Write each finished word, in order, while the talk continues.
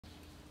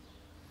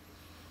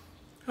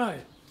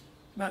Hi,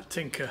 Matt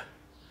Tinker.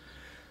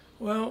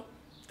 Well,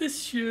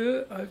 this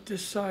year I've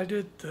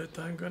decided that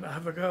I'm going to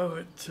have a go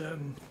at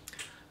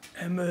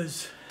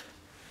Emma's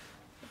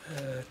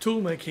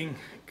tool making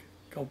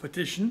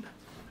competition.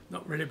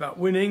 Not really about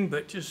winning,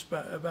 but just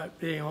about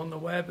being on the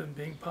web and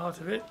being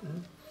part of it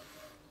and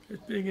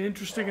it being an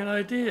interesting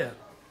idea.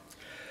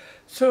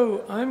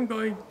 So I'm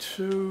going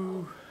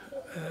to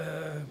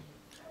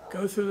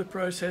go through the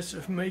process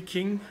of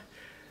making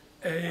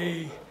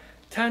a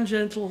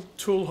tangential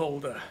tool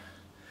holder.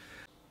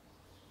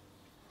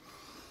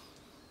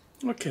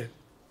 Okay,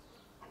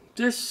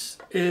 this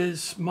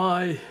is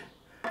my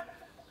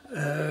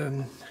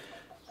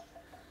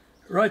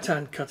right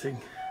hand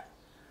cutting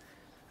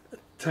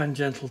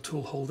tangential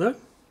tool holder.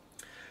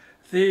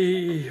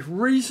 The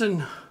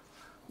reason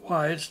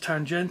why it's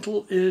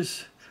tangential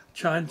is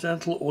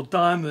tangential or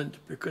diamond,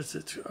 because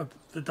it's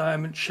the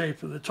diamond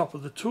shape of the top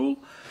of the tool,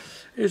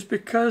 is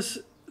because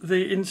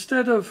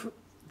instead of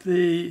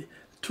the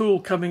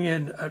tool coming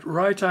in at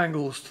right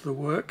angles to the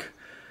work,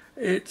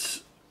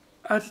 it's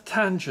at a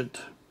tangent,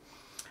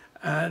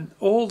 and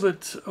all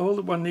that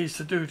one needs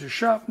to do to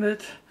sharpen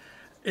it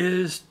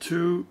is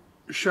to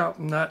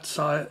sharpen that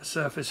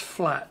surface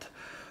flat.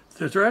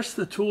 The rest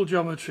of the tool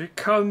geometry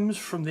comes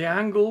from the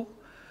angle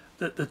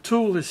that the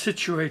tool is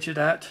situated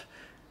at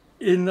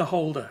in the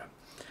holder.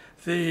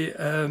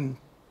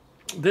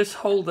 This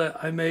holder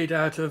I made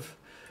out of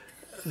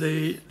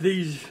the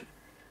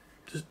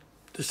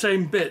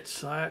same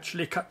bits. I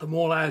actually cut them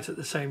all out at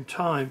the same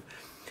time,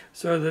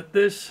 so that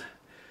this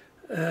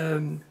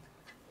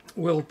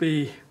will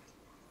be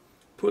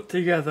put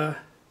together,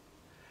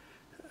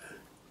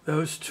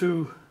 those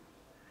two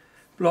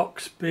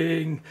blocks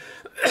being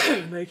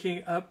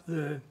making up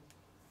the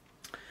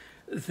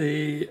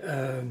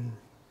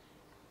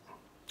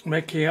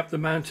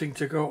mounting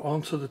to go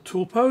onto the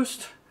tool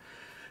post.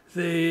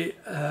 The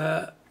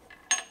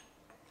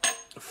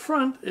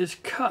front is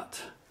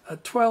cut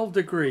at 12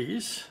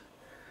 degrees,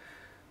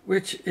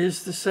 which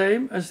is the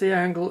same as the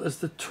angle as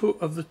the tool.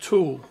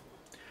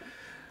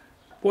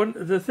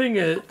 The thing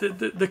is,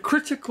 the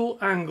critical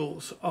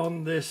angles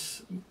on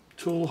this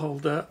tool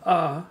holder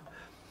are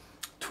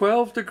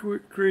 12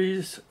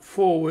 degrees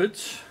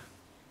forwards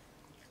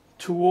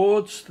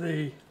towards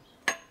the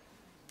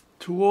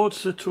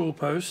tool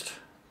post,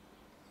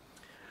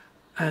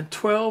 and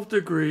 12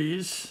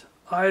 degrees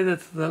either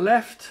to the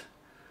left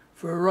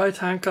for a right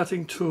hand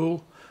cutting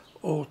tool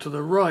or to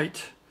the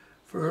right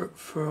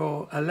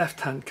for a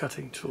left hand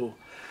cutting tool.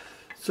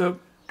 So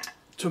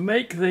to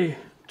make the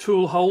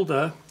tool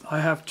holder, I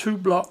have two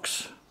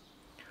blocks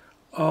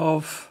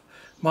of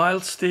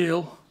mild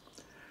steel,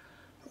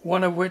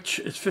 one of which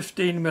is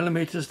 15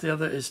 millimeters, the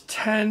other is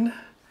 10.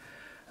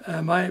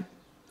 I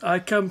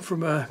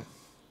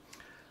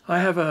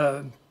have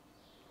a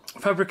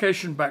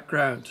fabrication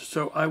background,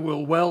 so I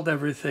will weld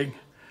everything.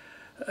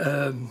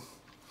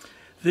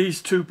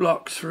 These two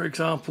blocks, for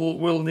example,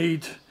 will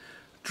need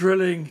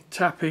drilling,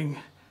 tapping,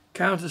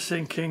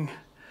 countersinking,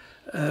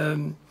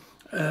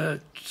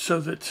 so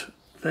that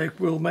they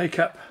will make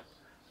up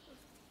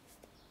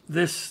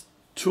this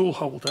tool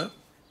holder.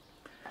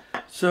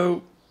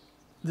 So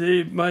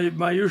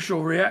my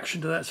usual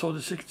reaction to that sort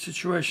of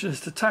situation is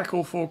to tack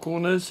all four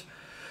corners,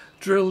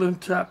 drill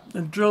and tap,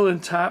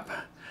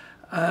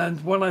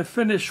 and when I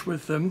finish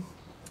with them,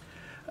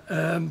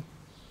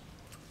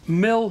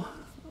 mill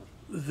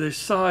the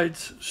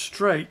sides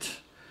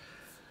straight.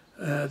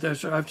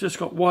 I've just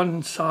got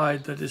one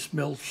side that is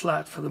milled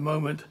flat for the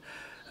moment,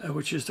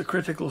 which is the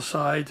critical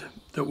side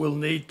that will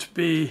need to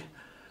be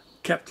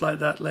kept like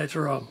that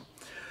later on.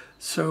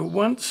 So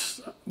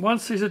once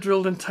these are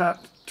drilled and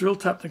tapped, and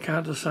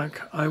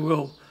countersunk, I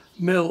will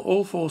mill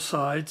all four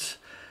sides,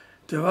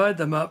 divide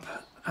them up,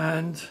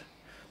 and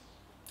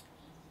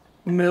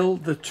mill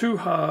the two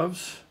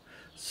halves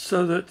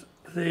so that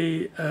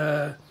the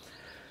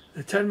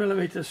 10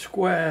 millimeter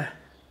square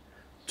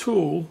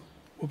tool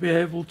will be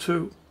able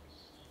to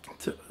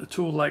a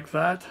tool like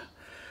that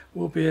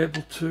will be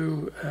able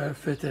to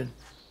fit in.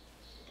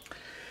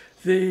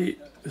 The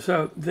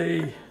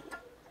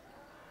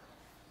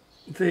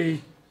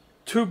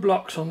two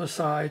blocks on the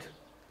side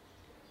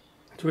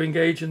to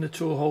engage in the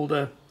tool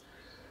holder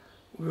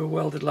were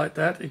welded like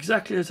that,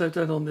 exactly as I've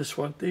done on this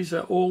one. These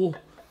are all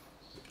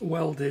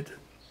welded.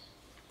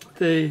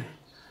 The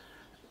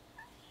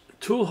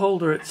tool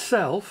holder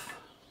itself,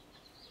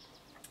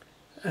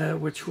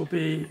 which will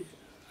be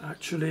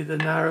actually the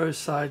narrow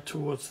side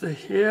towards the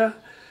here,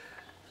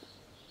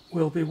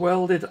 will be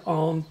welded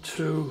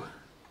onto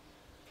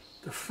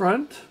the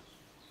front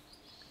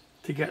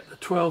to get the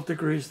 12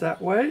 degrees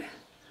that way,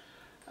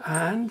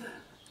 and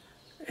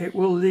it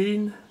will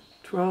lean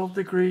 12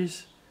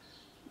 degrees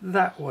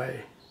that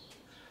way.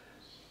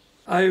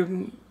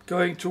 I'm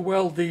going to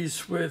weld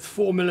these with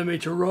 4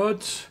 millimeter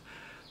rods.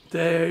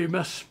 They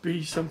must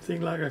be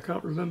something like, I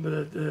can't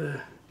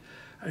remember,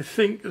 I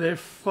think they're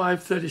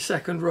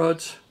 5/32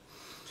 rods.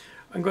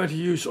 I'm going to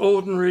use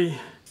ordinary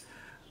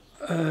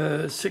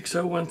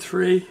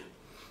 6013.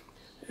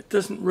 It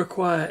doesn't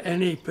require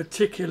any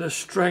particular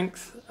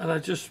strength and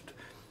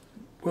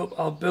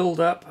I'll build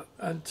up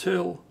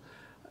until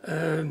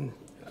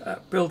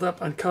build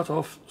up and cut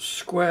off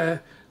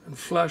square and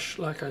flush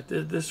like I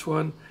did this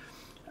one,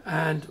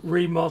 and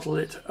remodel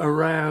it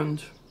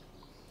around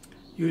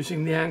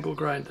using the angle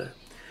grinder.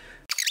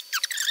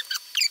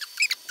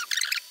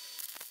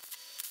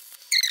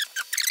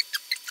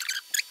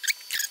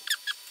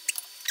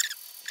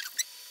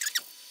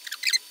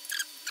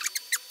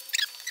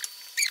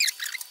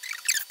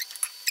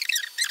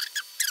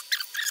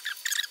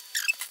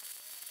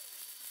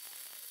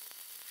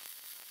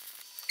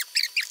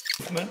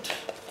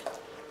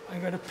 I'm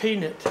going to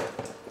peen it,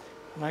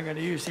 and I'm going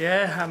to use the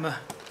air hammer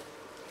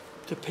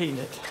to peen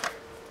it.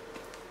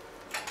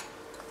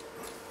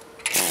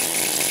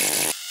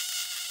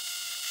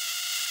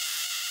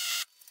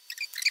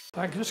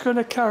 I'm just going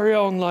to carry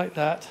on like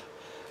that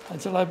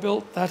until I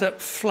built that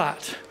up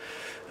flat.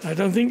 I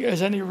don't think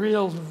there's any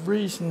real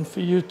reason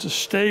for you to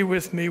stay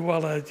with me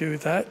while I do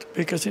that,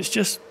 because it's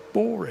just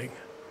boring.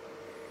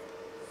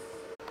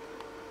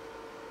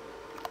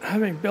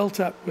 Having built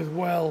up with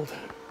weld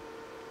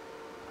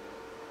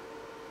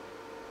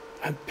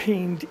and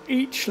peened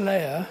each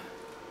layer,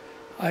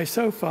 I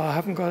so far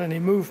haven't got any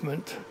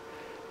movement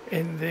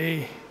in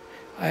the,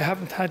 I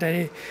haven't had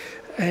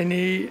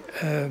any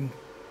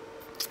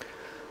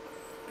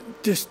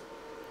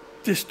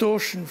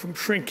distortion from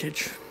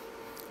shrinkage.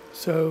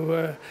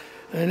 So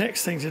the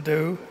next thing to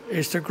do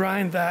is to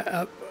grind that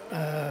up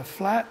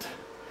flat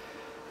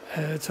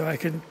so I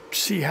can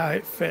see how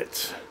it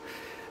fits.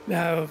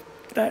 Now,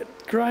 that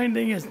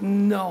grinding is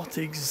not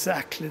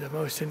exactly the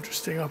most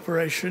interesting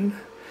operation.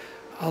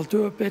 I'll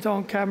do a bit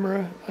on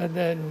camera, and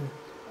then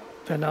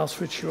I'll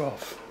switch you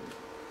off.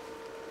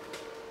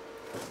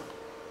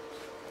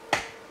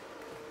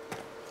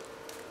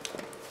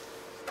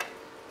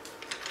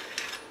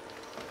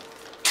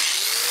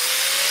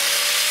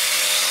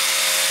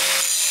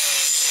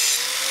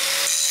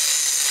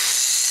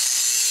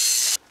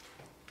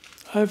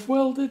 I've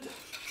welded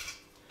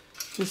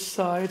this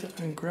side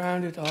and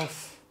ground it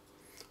off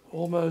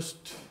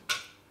almost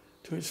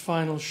to its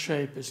final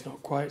shape. It's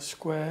not quite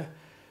square,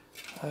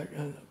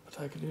 but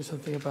I can do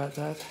something about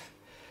that.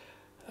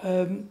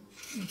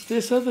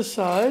 This other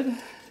side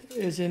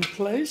is in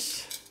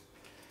place,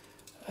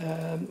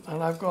 and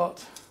I've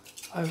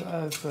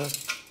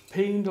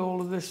peened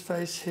all of this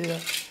face here,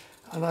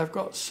 and I've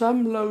got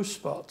some low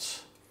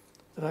spots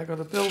that I've got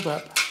to build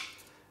up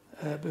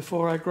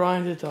before I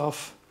grind it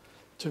off,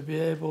 to be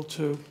able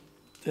to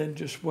then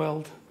just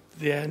weld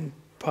the end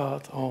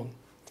part on.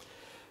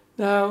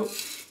 Now,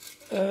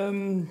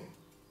 I'm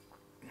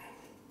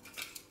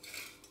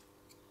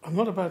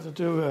not about to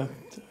do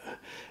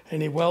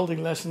any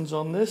welding lessons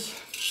on this,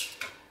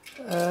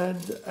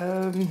 and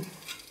I'm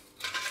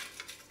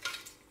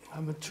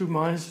in two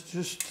minds to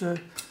just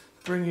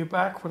bring you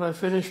back when I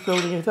finish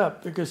building it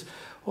up, because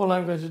all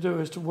I'm going to do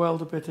is to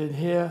weld a bit in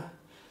here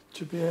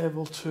to be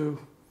able to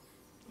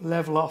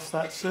level off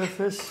that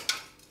surface.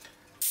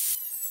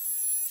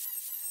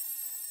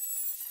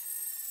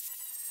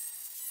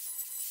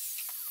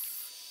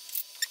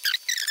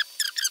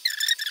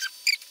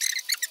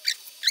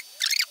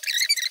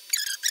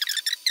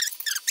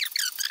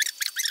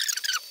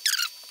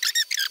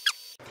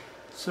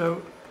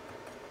 So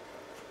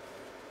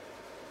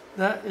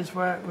that is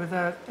where,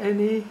 without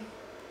any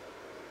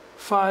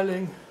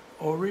filing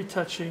or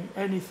retouching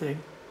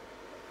anything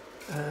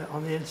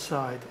on the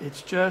inside,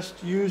 it's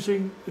just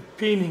using the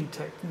peening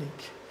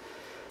technique.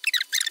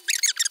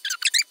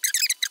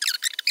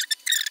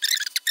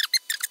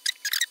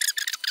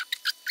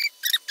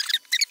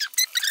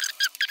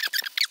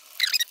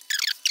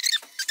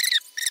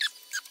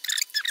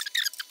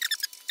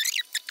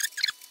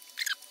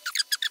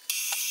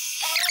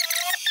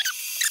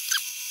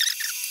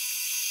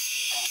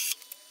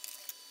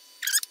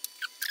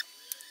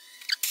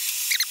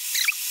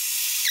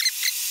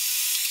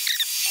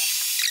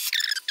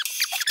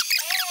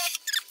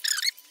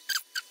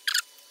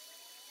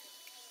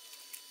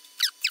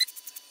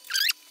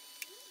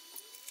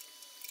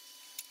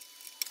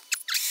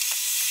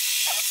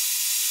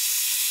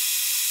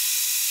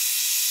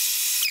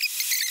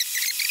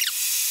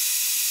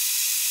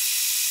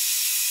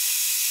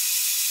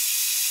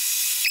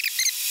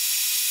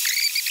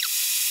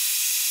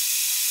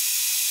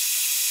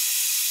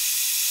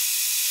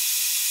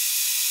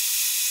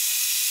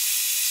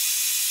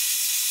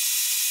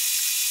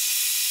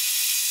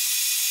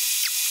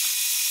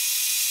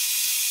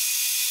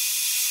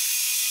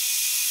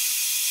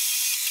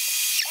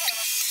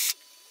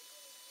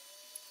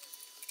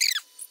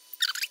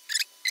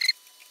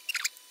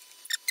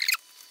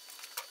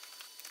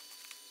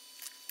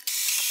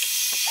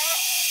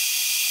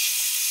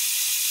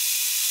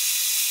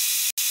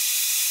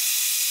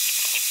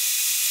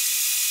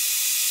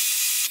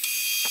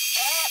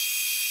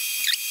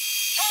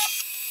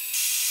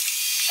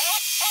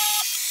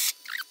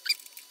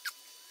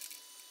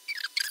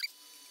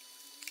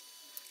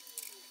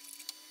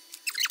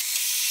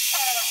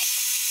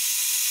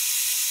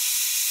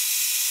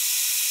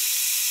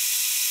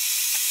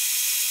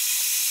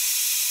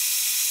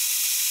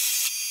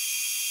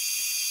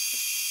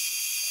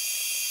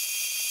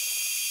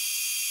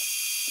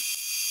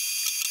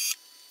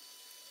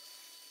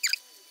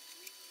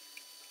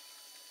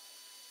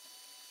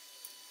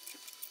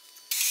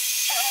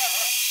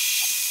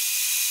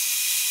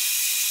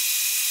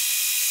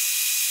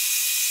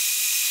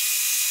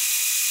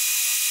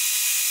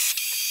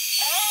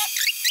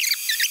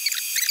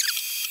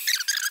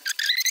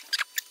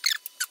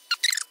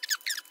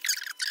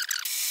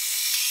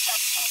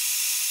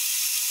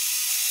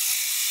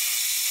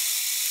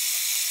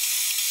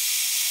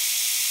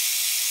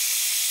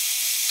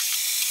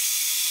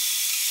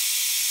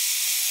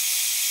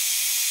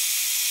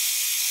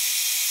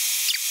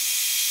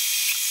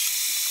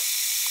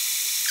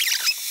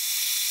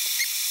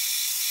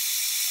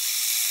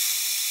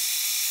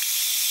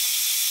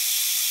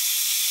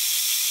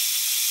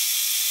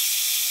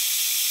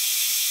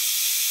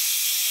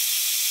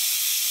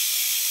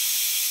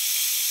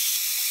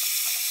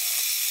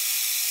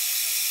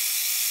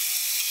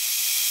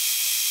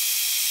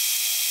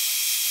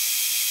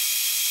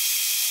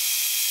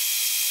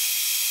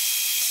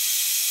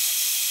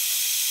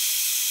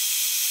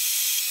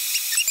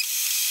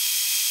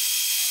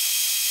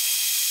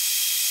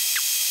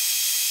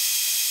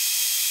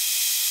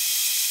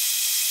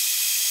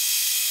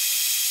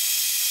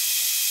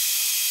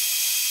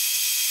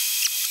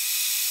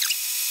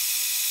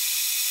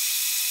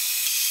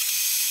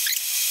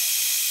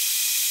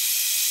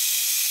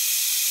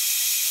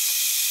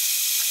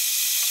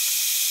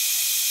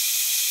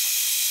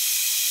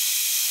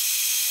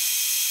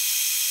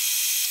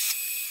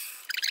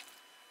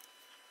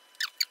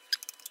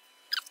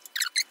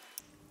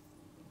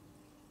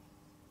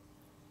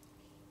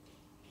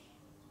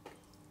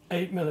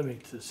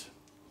 8mm.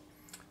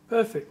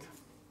 Perfect.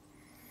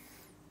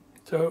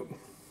 So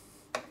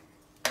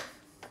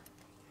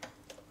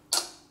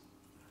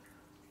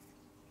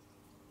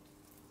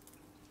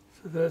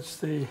there's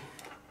the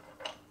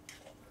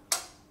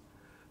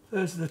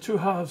two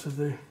halves of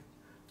the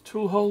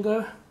tool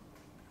holder.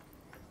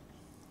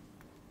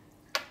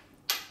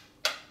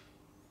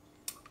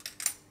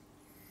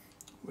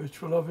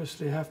 Which will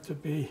obviously have to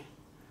be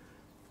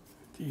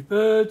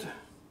deburred.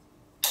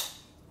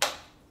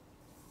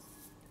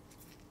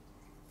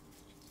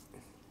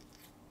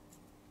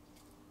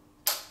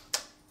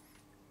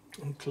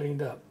 And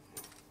cleaned up.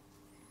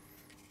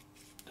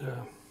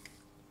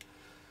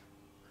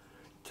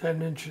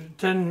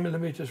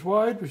 10mm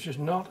wide, which is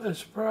not a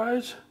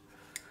surprise.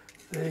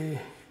 The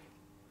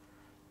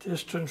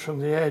distance from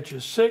the edge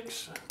is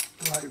 6,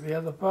 like the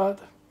other part.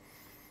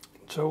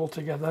 So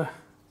altogether,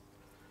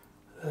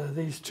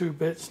 these two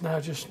bits now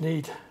just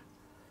need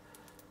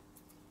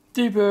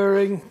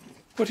deburring,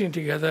 putting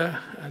together,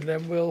 and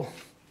then we'll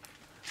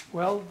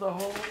weld the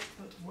whole,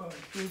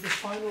 do the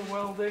final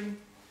welding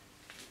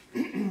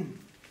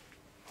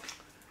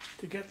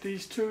to get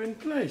these two in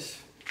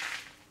place.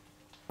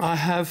 I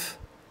have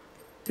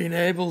been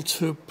able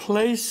to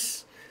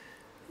place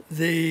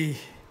the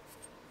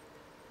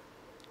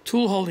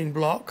tool holding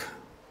block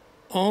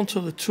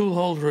onto the tool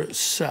holder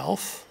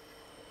itself.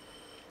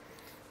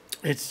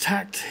 It's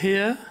tacked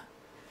here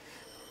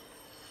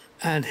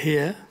and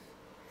here.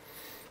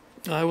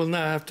 I will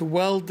now have to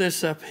weld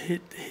this up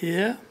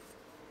here,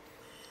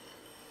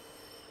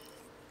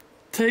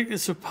 take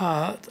this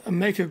apart and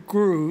make a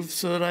groove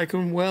so that I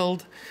can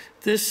weld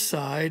this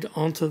side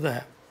onto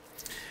there.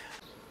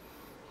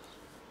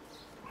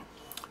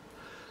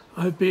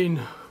 I've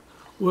been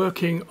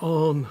working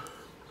on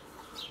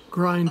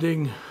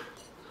grinding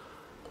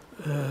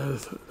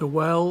the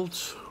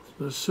welds,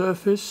 the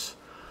surface,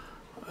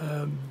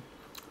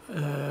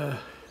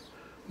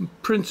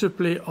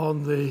 principally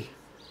on the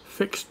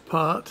fixed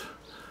part,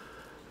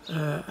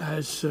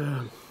 as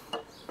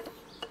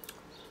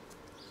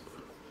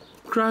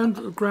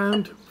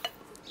ground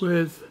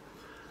with,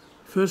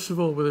 first of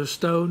all, with a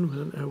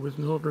stone, with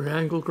an ordinary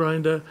angle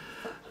grinder,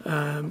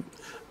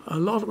 a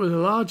lot with a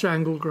large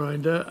angle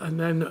grinder, and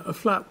then a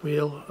flat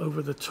wheel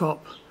over the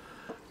top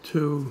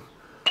to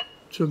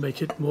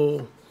make it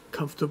more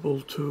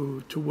comfortable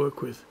to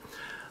work with.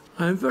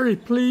 I'm very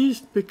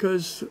pleased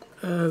because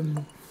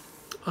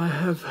I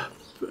have,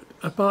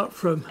 apart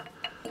from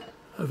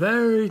a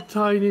very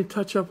tiny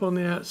touch up on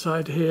the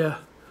outside here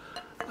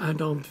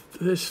and on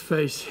this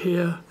face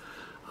here,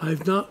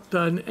 I've not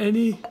done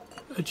any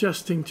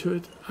adjusting to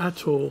it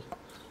at all,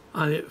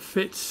 and it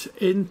fits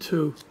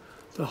into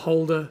the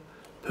holder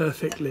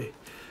perfectly.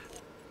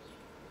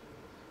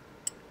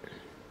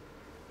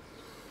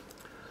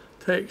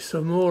 Take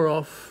some more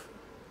off,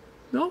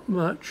 not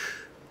much,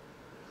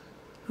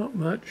 not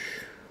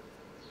much.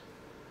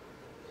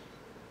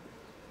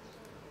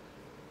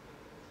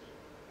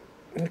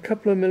 A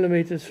couple of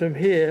millimeters from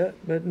here,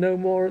 but no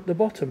more at the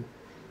bottom.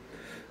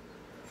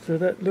 So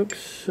that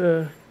looks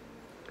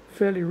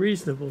fairly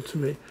reasonable to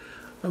me.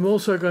 I'm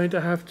also going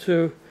to have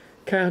to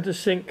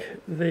countersink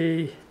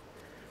the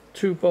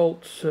two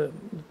bolts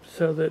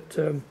so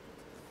that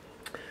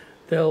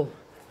they'll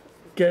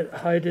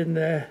hide in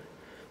there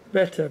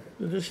better.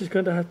 This is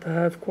going to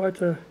have quite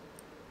a,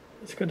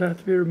 it's going to have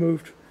to be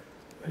removed.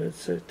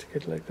 Let's take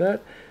it like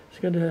that. It's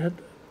going to have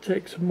to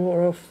take some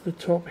more off the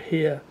top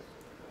here,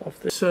 off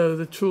this, so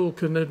the tool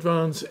can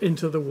advance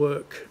into the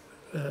work.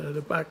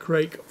 The back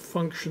rake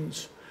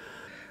functions.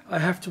 I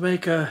have to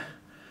make a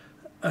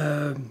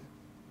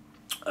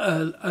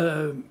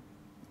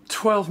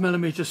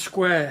 12mm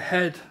square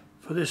head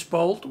for this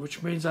bolt,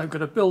 which means I'm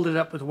going to build it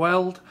up with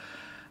weld,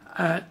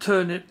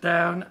 turn it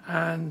down,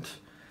 and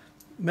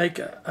make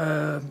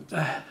a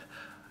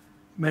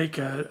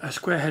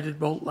square-headed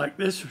bolt like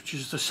this, which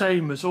is the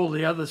same as all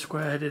the other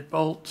square-headed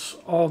bolts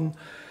on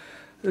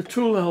the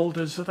tool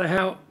holders that I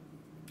have.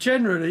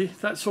 Generally,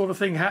 that sort of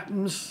thing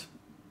happens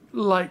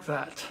like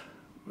that.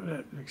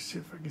 Let's see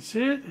if I can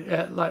see it.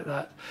 Yeah, like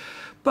that.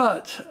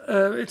 But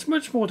it's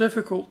much more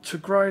difficult to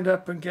grind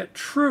up and get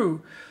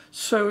true.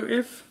 So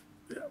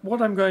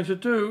what I'm going to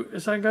do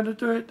is I'm going to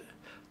do it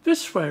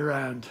this way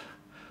around,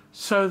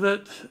 so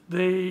that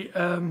the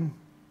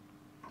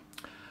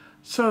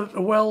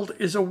weld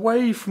is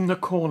away from the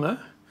corner.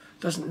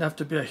 Doesn't have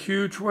to be a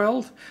huge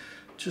weld,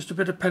 just a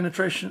bit of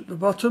penetration at the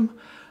bottom,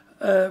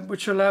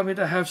 which allow me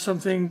to have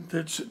something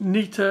that's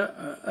neater,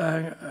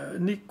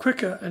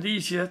 quicker and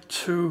easier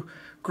to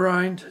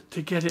grind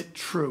to get it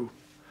true.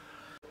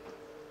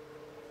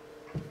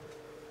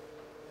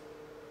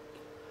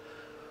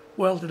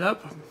 Weld it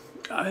up.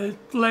 I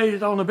laid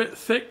it on a bit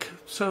thick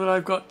so that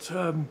I've got,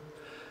 so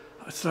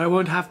I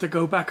won't have to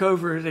go back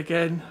over it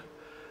again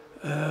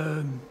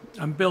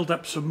and build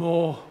up some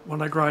more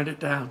when I grind it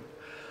down.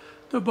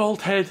 The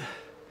bolt head,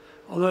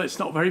 although it's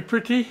not very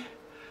pretty,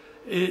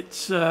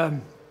 it's got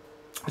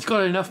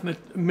enough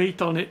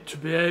meat on it to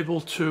be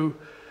able to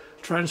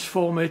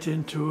transform it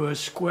into a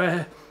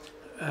square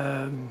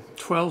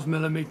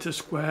 12mm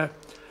square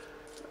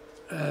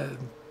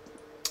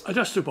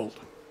adjuster bolt.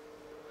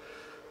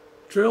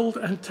 Drilled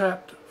and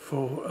tapped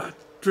for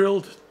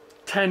drilled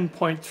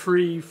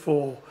 10.3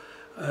 for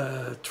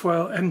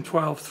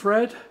M12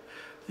 thread.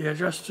 The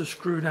adjuster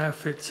screw now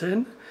fits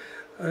in.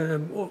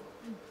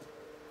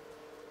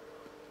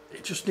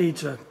 It just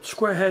needs a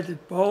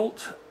square-headed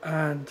bolt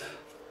and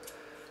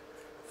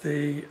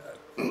the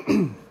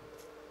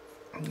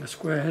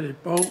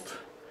square-headed bolt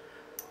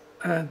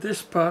and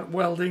this part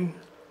welding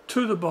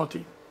to the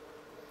body.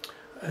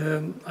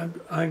 I'm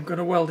going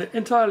to weld it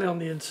entirely on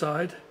the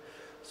inside,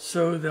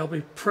 so there'll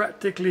be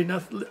practically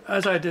nothing,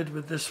 as I did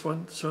with this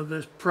one, so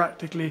there's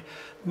practically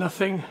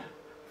nothing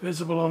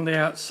visible on the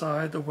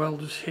outside. The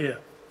weld is here.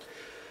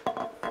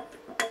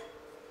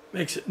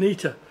 Makes it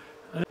neater.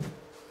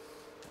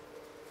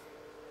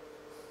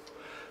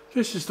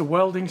 This is the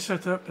welding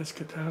setup. Let's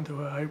get down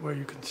to a height where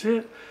you can see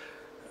it.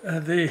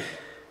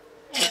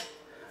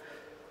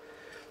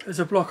 There's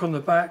a block on the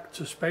back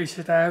to space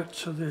it out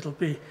so that it'll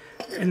be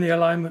in the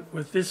alignment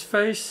with this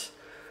face.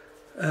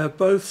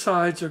 Both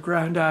sides are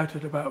ground out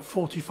at about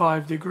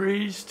 45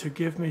 degrees to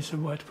give me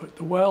somewhere to put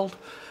the weld,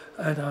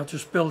 and I'll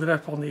just build it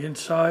up on the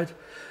inside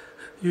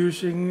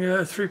using a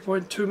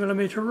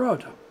 3.2mm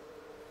rod.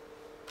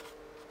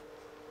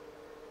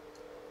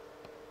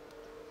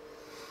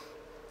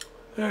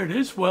 There it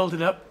is,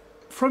 welded up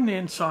from the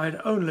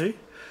inside only.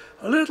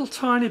 A little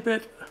tiny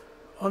bit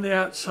on the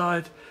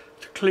outside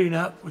to clean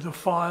up with a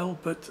file,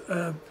 but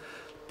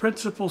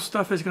principal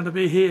stuff is going to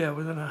be here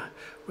with an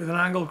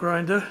angle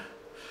grinder,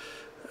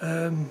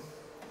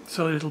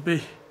 so it'll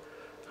be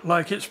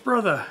like its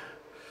brother.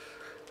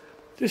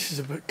 This is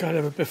a bit kind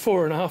of a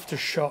before and after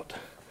shot.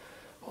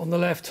 On the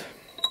left,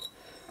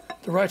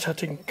 the right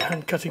hand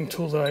cutting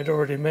tool that I'd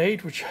already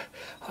made, which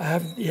I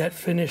haven't yet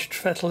finished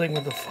fettling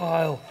with the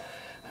file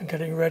and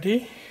getting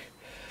ready.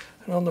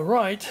 And on the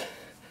right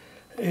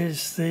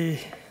is the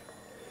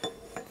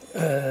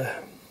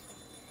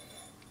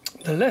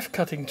left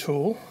cutting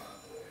tool,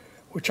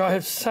 which I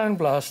have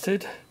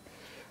sandblasted,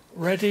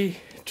 ready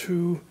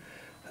to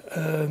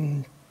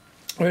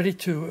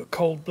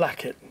cold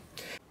black it.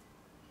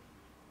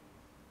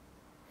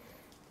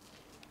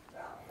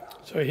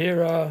 So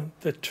here are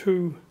the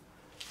two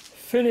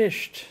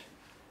finished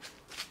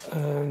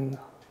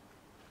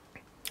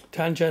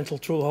tangential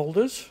tool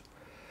holders.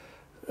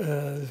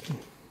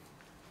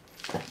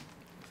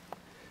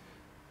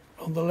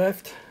 On the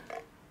left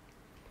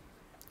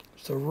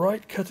is the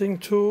right cutting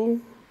tool,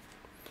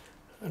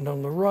 and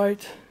on the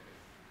right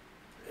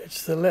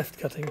it's the left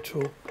cutting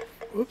tool.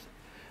 Whoops.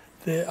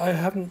 I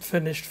haven't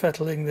finished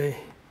fettling the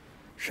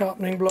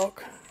sharpening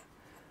block,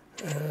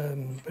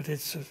 but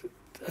it's,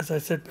 as I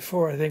said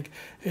before, I think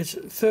it's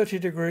 30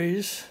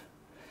 degrees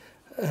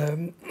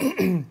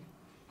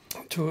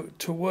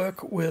to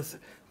work with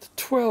the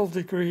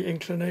 12-degree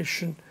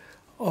inclination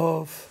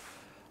of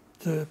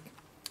the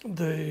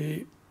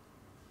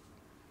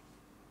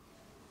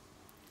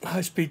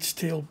high-speed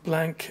steel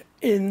blank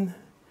in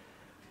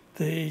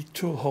the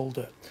tool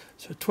holder.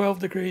 So 12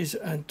 degrees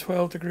and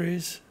 12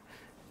 degrees,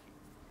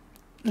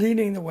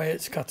 leaning the way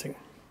it's cutting.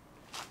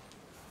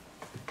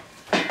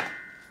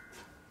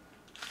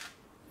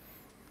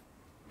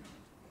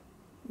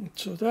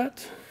 So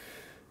that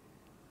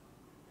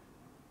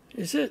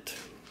is it.